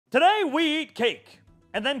Today we eat cake,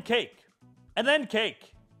 and then cake, and then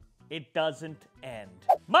cake. It doesn't end.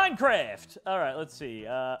 Minecraft. All right, let's see.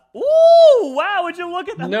 Ooh, wow, would you look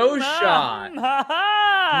at that? No shot.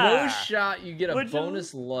 No shot, you get a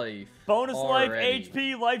bonus life. Bonus already. life,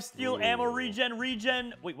 HP, lifesteal, ammo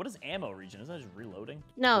regen. Wait, what is ammo regen? Isn't that just reloading?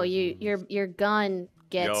 No, your gun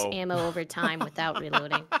gets ammo over time without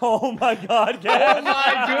reloading. Oh my god, Gab. Oh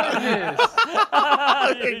my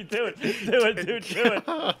goodness. Do it, dude, do it.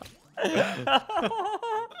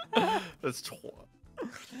 That's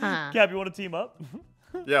Gab, you want to team up?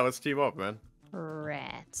 Yeah, let's team up, man.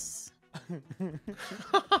 Rats.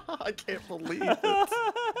 I can't believe it.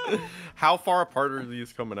 How far apart are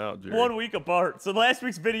these coming out, Jerry? 1 week apart. So last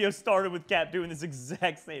week's video started with Cap doing this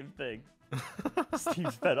exact same thing.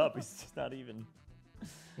 Steve's fed up. He's just not even.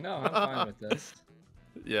 No, I'm fine with this.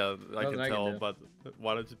 Yeah, I can tell, do. but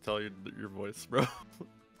why don't you tell your voice, bro?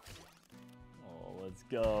 Oh, let's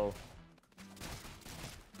go.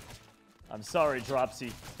 I'm sorry,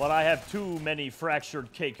 Dropsy, but I have too many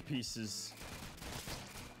fractured cake pieces.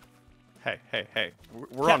 Hey.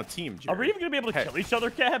 We're Cap, on a team, Jerry. Are we even going to be able to kill each other,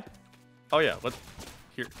 Cap? Oh, yeah.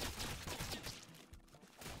 Here.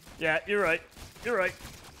 Yeah, you're right.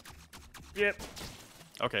 Yep.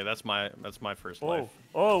 Okay, that's my first life.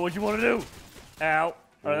 Oh, what'd you want to do? Ow. All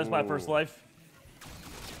right, that's my first life.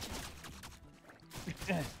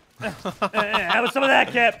 How about some of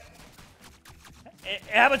that, Cap?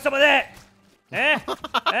 How about some of that? Yeah.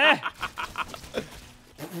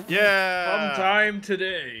 Sometime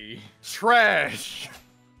today. Trash.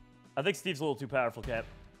 I think Steve's a little too powerful, Cap.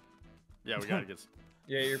 Yeah, we gotta get.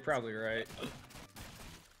 Yeah, you're probably right.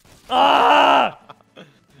 Ah!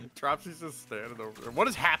 Dropsy's just standing over there. What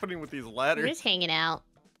is happening with these ladders? We're just hanging out.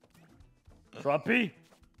 Droppy,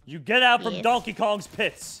 you get out from Donkey Kong's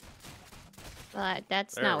pits.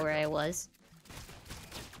 That's not where I was.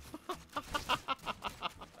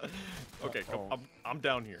 Okay, come, I'm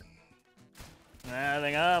down here. I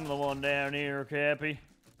think I'm the one down here, Cappy.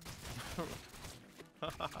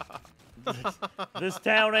 This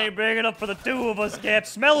town ain't big enough for the two of us, Cap.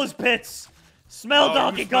 Smell his pits. Smell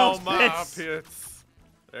Donkey Kong's pits.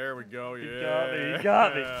 There we go. Yeah. He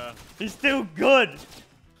got me. He's too good.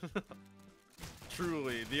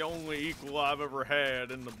 Truly, the only equal I've ever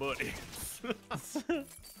had in the buddies.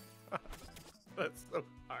 That's so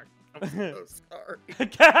hard. I'm so sorry.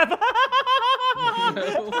 Cap.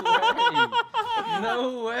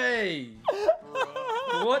 No way.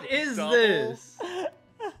 Bro. What is this?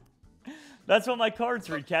 That's what my cards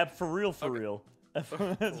read, Cap. For real, for real. That's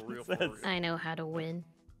what For real. I know how to win.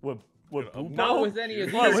 What Bupo? Not with any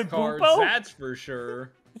of What, these with cards, Bupo? that's for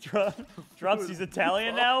sure. Dropsy's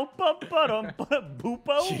Italian now? Bupo?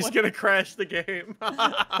 She's gonna crash the game.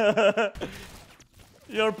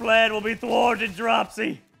 Your plan will be thwarted,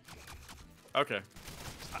 Dropsy. Okay.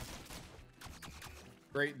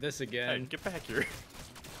 Great, this again. Hey, get back here.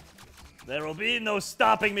 There will be no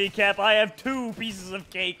stopping me, Cap. I have 2 pieces of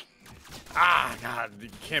cake. Ah, God, you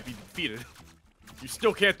can't be defeated. You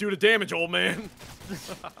still can't do the damage, old man.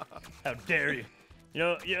 How dare you?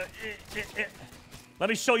 Let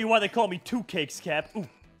me show you why they call me 2 cakes, Cap.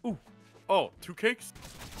 Ooh. Oh, 2 cakes?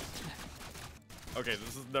 Okay,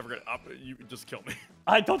 this is never gonna. You just kill me.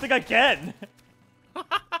 I don't think I can.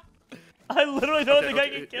 I literally don't think I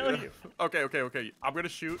can kill you. Okay. I'm gonna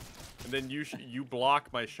shoot, and then you block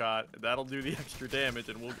my shot. That'll do the extra damage,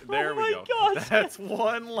 and we'll. There we go. Oh my gosh. That's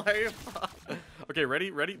 1 life. Okay,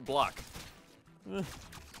 ready? Block.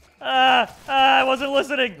 I wasn't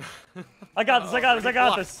listening. I got this. I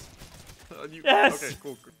got this. Yes. Okay,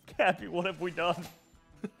 cool. Cappy, what have we done?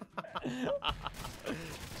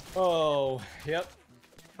 Oh, yep.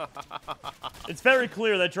 It's very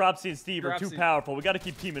clear that Dropsy and Steve are too Dropsy. powerful. We got to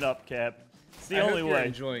keep teaming up, Cap. It's the I only hope you're way.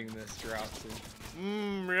 enjoying this, Dropsy.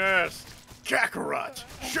 Yes. Kakarot,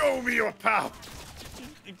 show me your power.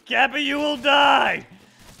 Cappy, you will die.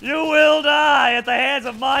 You will die at the hands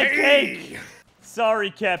of my cake. Sorry,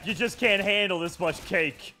 Cap. You just can't handle this much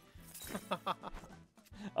cake.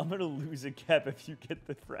 I'm gonna lose a Cap if you get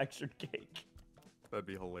the fractured cake. That'd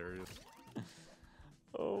be hilarious.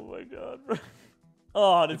 Oh my god, bro.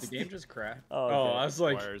 Oh, Did the game just crash? Oh, Oh, okay. I was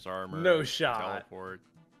like, Wires, armor, no shot. Teleport,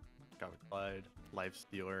 got a glide, life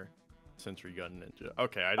stealer, sentry gun ninja.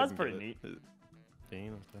 Okay, I didn't That's get pretty it. neat.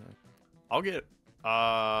 Gain attack. I'll get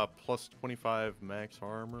plus 25 max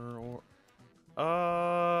armor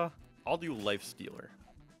or I'll do life stealer.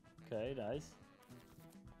 Okay, nice.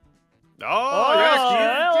 Oh, yes,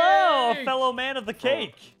 hello, Yay! fellow man of the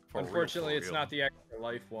cake. for real, Unfortunately, for it's real. not the extra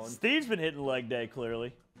life one. Steve's been hitting leg day,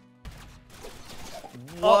 clearly.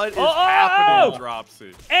 What is oh, happening,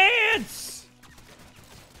 Dropsy? Ants!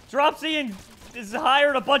 Dropsy is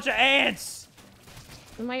hired a bunch of ants.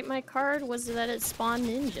 My card was that it spawned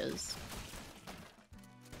ninjas.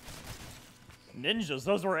 Ninjas,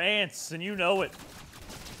 those were ants, and you know it.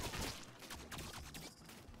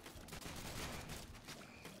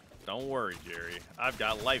 Don't worry, Jerry. I've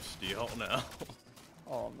got lifesteal now.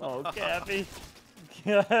 Oh no, Cappy.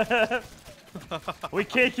 We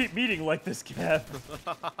can't keep meeting like this, Cap.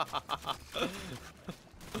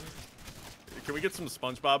 Can we get some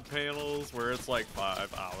SpongeBob panels where it's like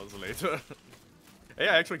 5 hours later? Hey,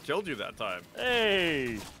 I actually killed you that time.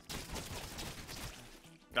 Hey,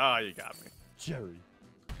 Ah, you got me. Jerry.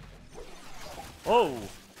 Oh,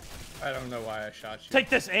 I don't know why I shot you. take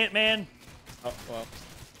this, Ant-Man. Oh, well.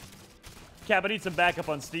 Cap, I need some backup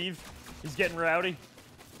on Steve. He's getting rowdy.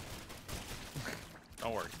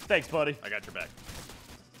 Don't worry. Thanks, buddy. I got your back.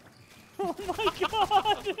 Oh my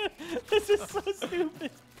god! This is so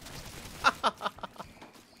stupid.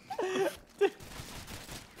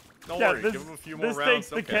 Don't Yeah, worry. this, Give him a few more this rounds. takes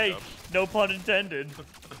the they'll catch cake. up. No pun intended.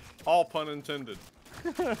 All pun intended.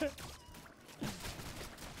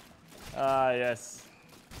 Ah, yes.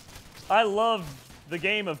 I love the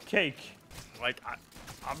game of cake. Like,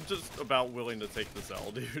 I'm just about willing to take this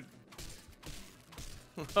L, dude.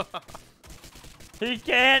 He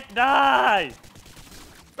can't die!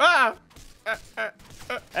 Ah!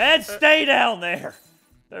 And stay down there!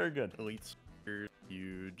 Very good. Elite Spear,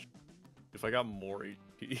 huge. If I got more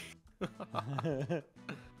HP.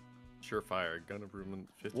 Surefire, gun improvement,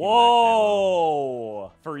 15 max ammo.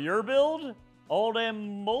 Whoa! For your build? All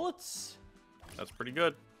them bullets? That's pretty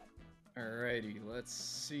good. Alrighty, let's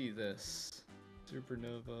see this.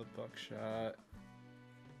 Supernova, buckshot,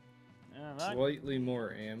 slightly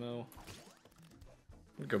more ammo.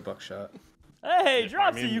 We'll go buckshot. Hey, I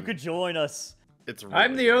Dropsy, mean- you could join us. It's really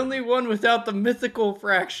I'm the good. only one without the mythical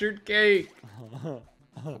fractured cake.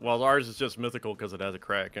 Well, ours is just mythical because it has a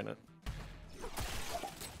crack in it.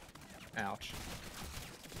 Ouch.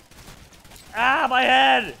 Ah, my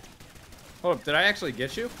head! Hold up, did I actually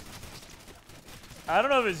get you? I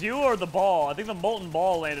don't know if it's you or the ball. I think the molten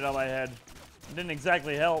ball landed on my head. It didn't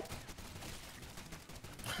exactly help.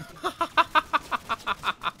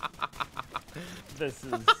 This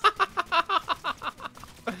is...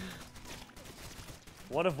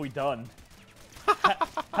 What have we done?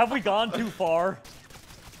 Have we gone too far?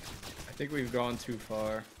 I think we've gone too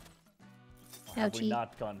far. Or have we Ouchie.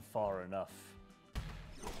 not gone far enough?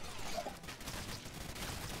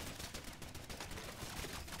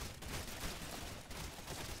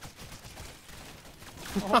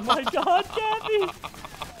 Oh my god, Cappy!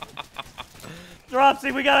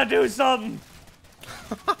 Dropsy, we gotta do something!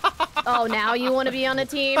 Oh, now you want to be on a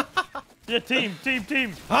team? Yeah, team.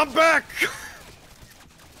 I'm back!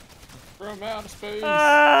 From outer space.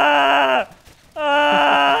 Ah!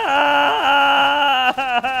 Ah!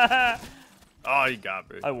 Oh, you got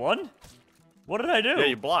me. I won? What did I do? Yeah,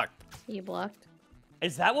 you blocked. You blocked.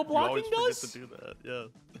 Is that what You always blocking forget does? to do that. Yeah.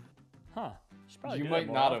 Huh. Should probably You do that might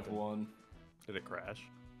more not often. have won. Did it crash?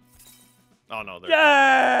 Oh, no. There.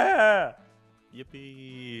 Yeah!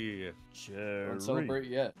 Yippee. Jerry. Don't celebrate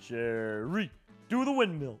yet. Jerry. Do the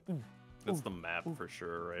windmill. Ooh. That's the map for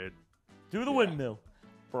sure, right? Do the Yeah. windmill.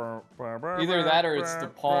 Either that or it's the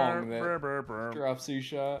Pong that Dropsy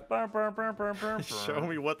shot. Show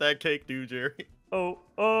me what that cake do, Jerry. Oh.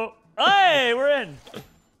 Hey, we're in.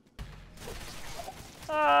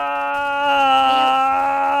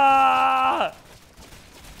 Ah!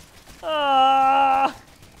 Ah!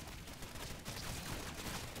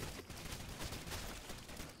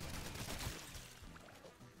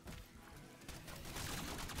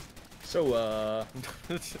 So,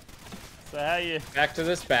 So how you? back to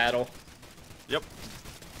this battle. Yep.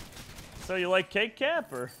 So you like cake,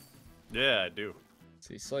 Cap, or? Yeah, I do.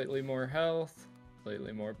 See, slightly more health,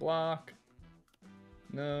 slightly more block.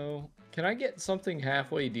 No. Can I get something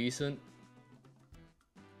halfway decent?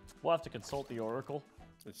 We'll have to consult the Oracle.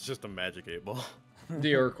 It's just a magic 8-ball.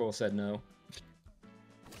 The Oracle said no.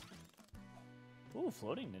 Ooh,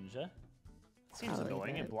 floating ninja. Seems Probably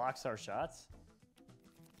annoying. It good. blocks our shots.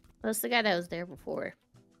 That's the guy that was there before.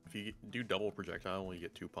 If you do double projectile, you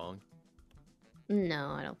get 2 Pong. No,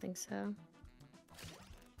 I don't think so.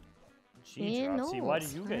 Gee, Yeah, Dropsy, no, why do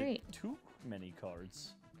it's you get alright. too many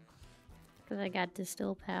cards? Because I got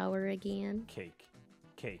distill power again. Cake.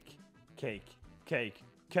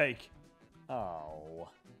 Oh.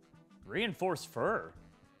 Reinforced fur.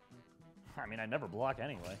 I mean, I never block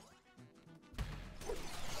anyway.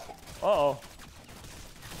 Uh-oh.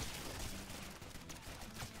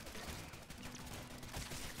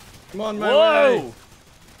 Come on, my way. Whoa!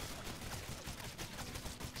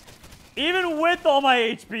 Even with all my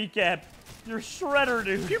HP cap, you're shredder,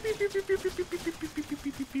 dude.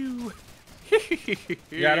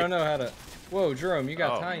 Yeah, I don't know how to... Whoa, Jerome, you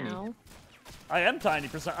got tiny. Ow. I am tiny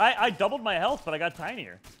percent. I doubled my health, but I got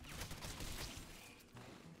tinier.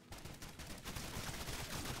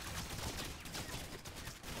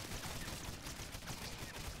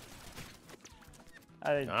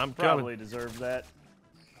 I'm probably deserve that.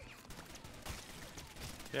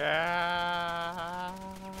 Yeah.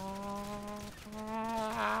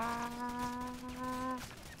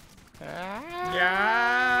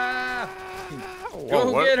 Yeah! Whoa,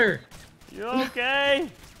 Go what? get her! You okay?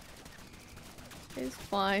 It's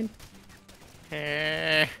fine.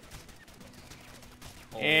 Eh.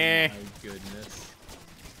 Oh Eh. my goodness.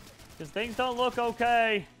 Because things don't look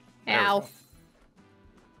okay. There we Ow. go.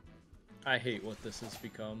 I hate what this has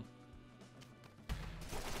become.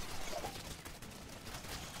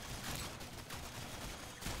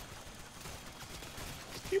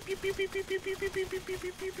 Pew, pew, pew, pew, pew, pew, pew, pew, pew, pew, pew,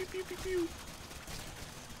 pew, pew, pew, pew, pew.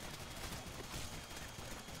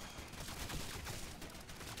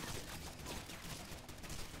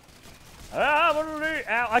 Ah,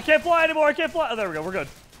 ow, I can't fly anymore. I can't fly. Oh, there we go. We're good.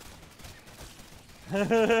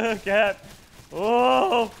 Cat.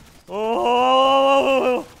 Oh.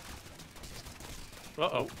 Oh.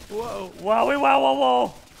 Uh-oh. Whoa. Wowie, wow,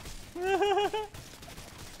 whoa.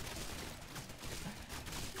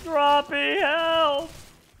 Droppy, help.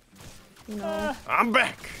 No. I'm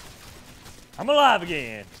back. I'm alive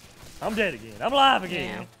again. I'm dead again. I'm alive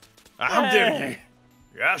again. I'm Hey. dead again.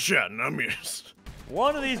 Gotcha, and I missed.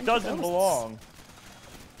 One of these doesn't ghosts. belong.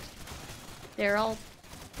 They're all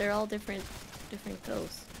different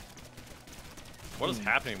ghosts. What is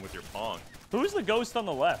happening with your Pong? Who's the ghost on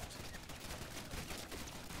the left?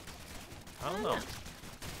 I don't know.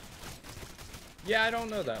 Yeah, I don't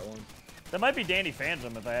know that one. That might be Danny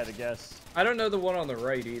Phantom if I had to guess. I don't know the one on the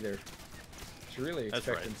right either. It's really That's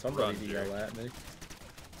expecting right. somebody Run, to Jerry. yell at me.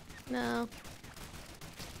 No.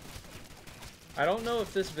 I don't know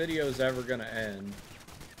if this video is ever gonna end.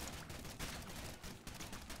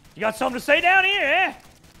 You got something to say down here, eh?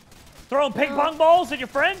 Throwing ping No. pong balls at your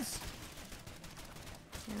friends?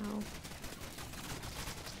 No.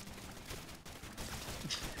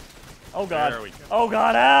 Oh god. There we go. Oh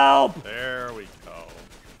god, help! There we go.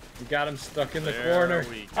 You got him stuck in the There corner.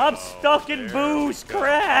 we go. I'm stuck in There booze we go.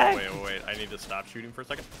 crack. Oh, wait. I need to stop shooting for a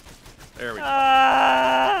second. There we go.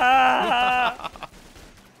 Ah!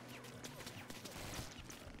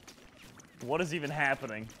 What is even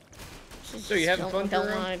happening? So you having fun, Don't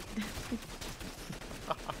Jerome? want.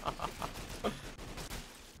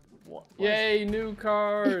 What Yay, new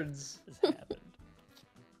cards! has happened?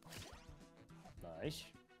 Nice.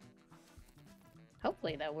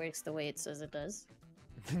 Hopefully that works the way it says it does.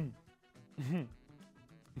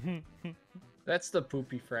 That's the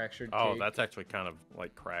poopy fractured Oh, cake. that's actually kind of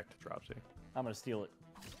like cracked, Dropsy. I'm gonna steal it.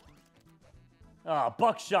 Ah,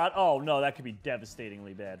 buckshot. Oh no, that could be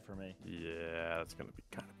devastatingly bad for me. Yeah, that's gonna be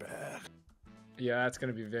kind of bad. Yeah, that's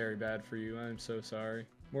gonna be very bad for you. I'm so sorry.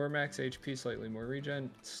 More max HP, slightly more regen,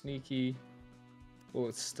 sneaky.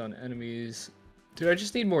 Bullets stun enemies. Dude, I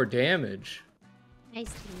just need more damage. I see.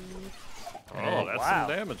 Oh, that's wow.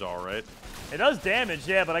 some damage, all right. It does damage,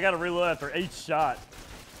 yeah, but I gotta reload after each shot.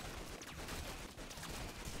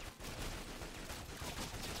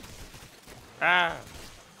 Ah!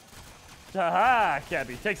 Haha,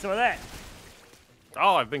 Cappy, take some of that.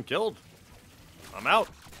 Oh, I've been killed. I'm out.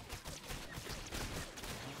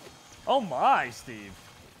 Oh my, Steve.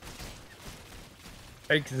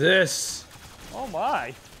 Take this. Oh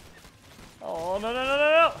my. Oh no no no no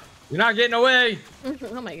no! You're not getting away.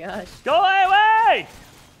 Oh my gosh. Go away!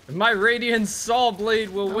 My Radiant Saw Blade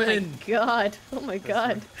will Oh win. my god. Oh my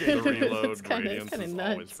god. The reload That's kind radiance of is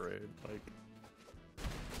nuts. always great. Like,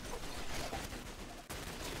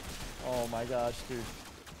 Oh my gosh, dude.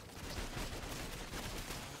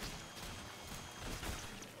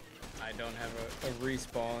 I don't have a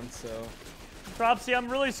respawn, so. Dropsy, I'm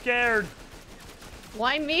really scared.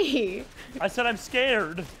 Why me? I said I'm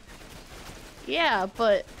scared. Yeah,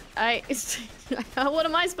 but what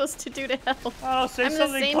am I supposed to do to help? Oh, say I'm in the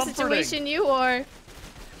something same comforting. situation you are.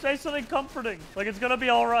 Say something comforting. Like it's gonna be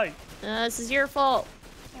all right. This is your fault.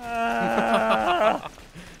 Ah.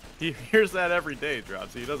 he hears that every day,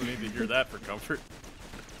 Dropsy. He doesn't need to hear that for comfort.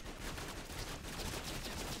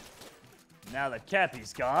 Now that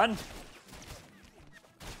Cappy's gone.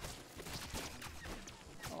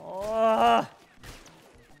 Oh.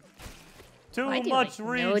 Too I do much like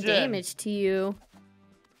regen. no damage to you.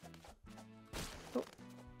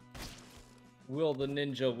 Will the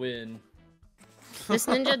ninja win? This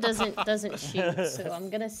ninja doesn't shoot, so I'm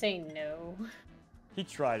gonna say no. He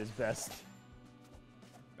tried his best.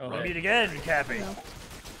 Oh, We'll hey. meet again, Cappy. No.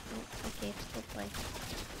 Oh, okay, go play.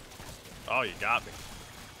 Oh, you got me.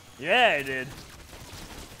 Yeah, I did.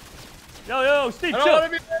 Yo, Steve, I don't chill. want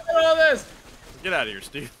to be doing all this. Get out of here,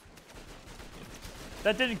 Steve.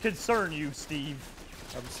 That didn't concern you, Steve.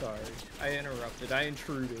 I'm sorry. I interrupted. I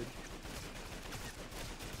intruded.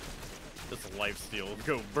 This lifesteal would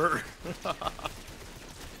go burr.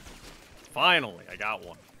 Finally, I got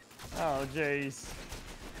one. Oh, jeez.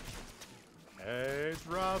 Hey,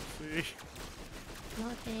 Dropsy. No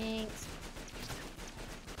thanks.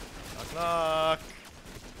 Knock, knock.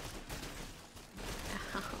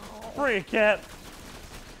 Ow. Bring it, Cap.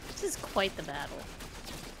 This is quite the battle.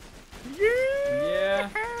 Yeah.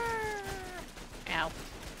 Ow.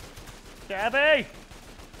 Cappy!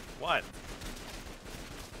 What?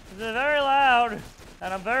 This is very loud,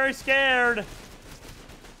 and I'm very scared.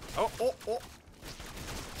 Oh.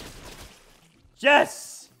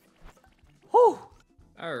 Yes! Whew!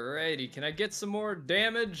 Alrighty, can I get some more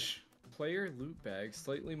damage? Player loot bag,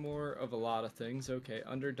 slightly more of a lot of things. Okay,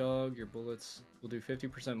 underdog, your bullets will do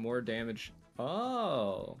 50% more damage.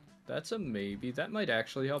 Oh, that's a maybe. That might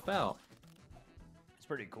actually help out. It's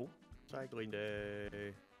pretty cool. Cycling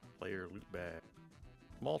day. Player loot bag.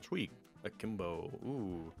 Small tweak. Akimbo.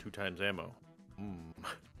 Ooh, 2 times ammo.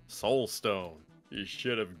 Soul stone. You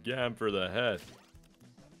should have gone for the head.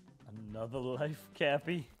 Another life,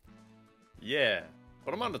 Cappy. Yeah,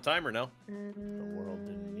 but I'm on the timer now. The world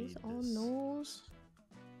didn't These need all this. knows.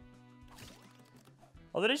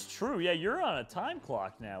 Oh, that is true. Yeah, you're on a time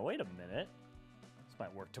clock now. Wait a minute. This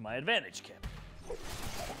might work to my advantage, Cappy.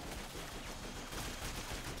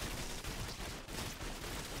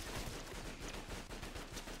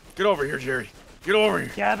 Get over here, Jerry. Get over here.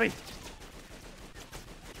 Cappy!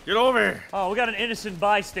 Get over here. Oh, we got an innocent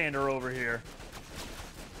bystander over here.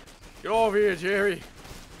 Get over here, Jerry.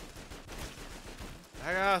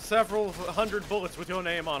 I got several hundred bullets with your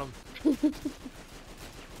name on them.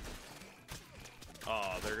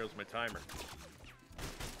 Oh, there goes my timer.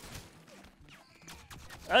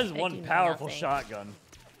 That is I one do powerful nothing. shotgun.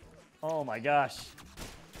 Oh my gosh.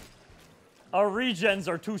 Our regens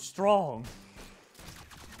are too strong.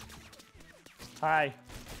 Hi.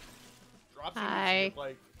 Drops Hi. with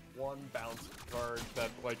like 1 bounce card that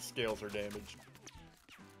like scales her damage.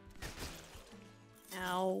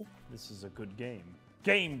 Ow. This is a good game.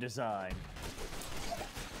 Game design.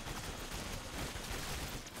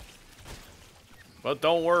 But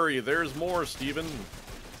don't worry, there's more, Steven.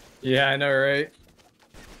 Yeah, I know, right?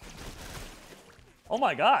 Oh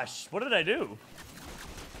my gosh, what did I do?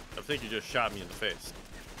 I think you just shot me in the face.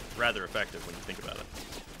 Rather effective when you think about it.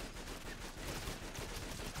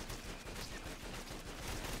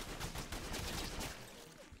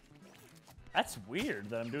 That's weird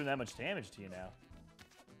that I'm doing that much damage to you now.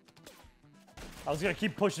 I was gonna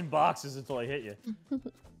keep pushing boxes until I hit you.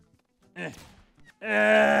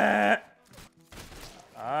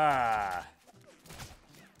 Ah.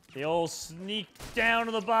 The old sneak down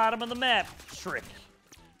to the bottom of the map trick.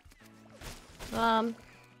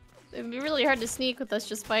 It'd be really hard to sneak with us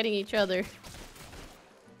just fighting each other.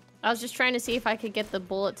 I was just trying to see if I could get the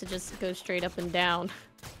bullet to just go straight up and down.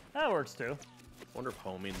 That works too. Wonder if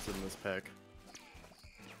homing's in this pack.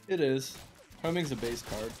 It is. Homing's a base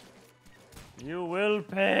card. You will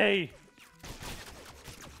pay.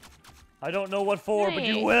 I don't know what for, but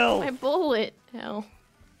you Hey, will. My bullet. Ow.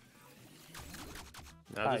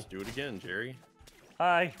 Now Hi. just do it again, Jerry.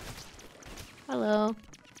 Hi. Hello.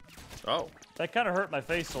 Oh, That kind of hurt my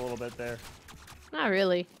face a little bit there. Not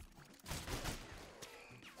really.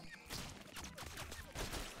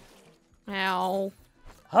 Ow.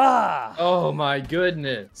 Ha! Oh my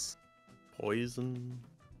goodness. poison,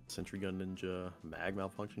 sentry gun ninja, mag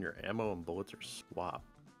malfunction. Your ammo and bullets are swapped.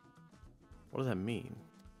 What does that mean?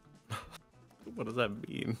 What does that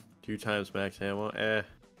mean? 2 times max ammo.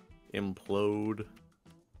 Implode.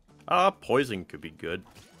 Poison could be good.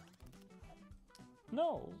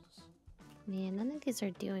 No. Man, none of these are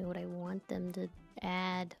doing what I want them to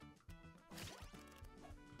add.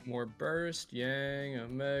 More burst, Yang,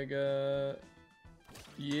 Omega.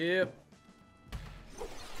 Yep.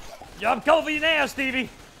 Yeah, I'm coming for you now, Stevie.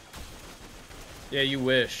 Yeah, you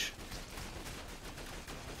wish.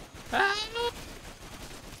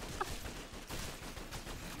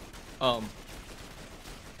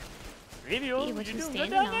 Stevie, Hey, what you you doing good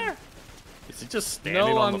standing down on? there? Is he just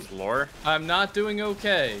standing on the I'm- floor? I'm not doing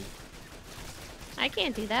okay. I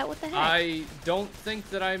can't do that. What the heck? I don't think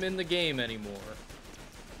that I'm in the game anymore.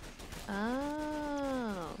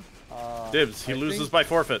 Oh. Dibs, he I loses think- by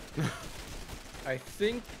forfeit. I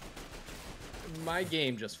think my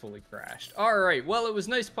game just fully crashed. Alright, well, it was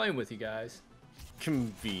nice playing with you guys.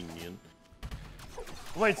 Convenient.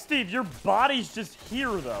 Wait, Steve, your body's just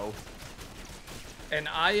here, though. And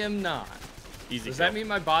I am not. Easy. Does that mean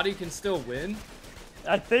my body can still win?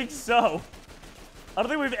 I think so. I don't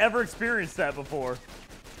think we've ever experienced that before.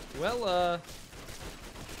 Well,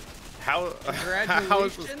 how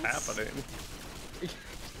is this happening?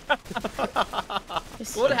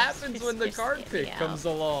 What happens when the card pick comes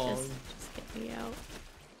along? Just get me out.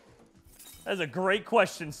 That's a great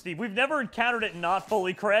question, Steve. We've never encountered it not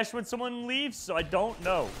fully crash when someone leaves, so I don't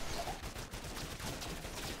know.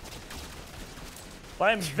 But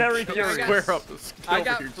I'm very curious. I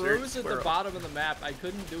got froze at the bottom of the map. I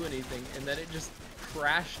couldn't do anything, and then it just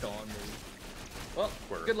crashed on me. Well,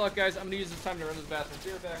 good luck, guys. I'm gonna use this time to run to the bathroom.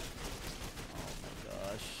 Be right back. Oh my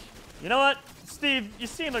gosh. You know what, Steve? You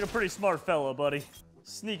seem like a pretty smart fellow, buddy.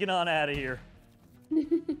 Sneaking on out of here.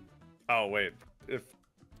 Oh wait, if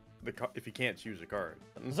you can't choose a card,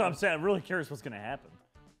 That's what I'm saying. I'm really curious what's gonna happen.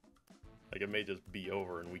 like it may just be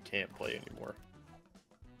over and we can't play anymore.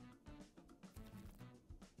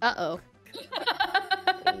 Uh-oh.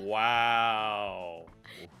 Wow.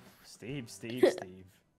 Steve.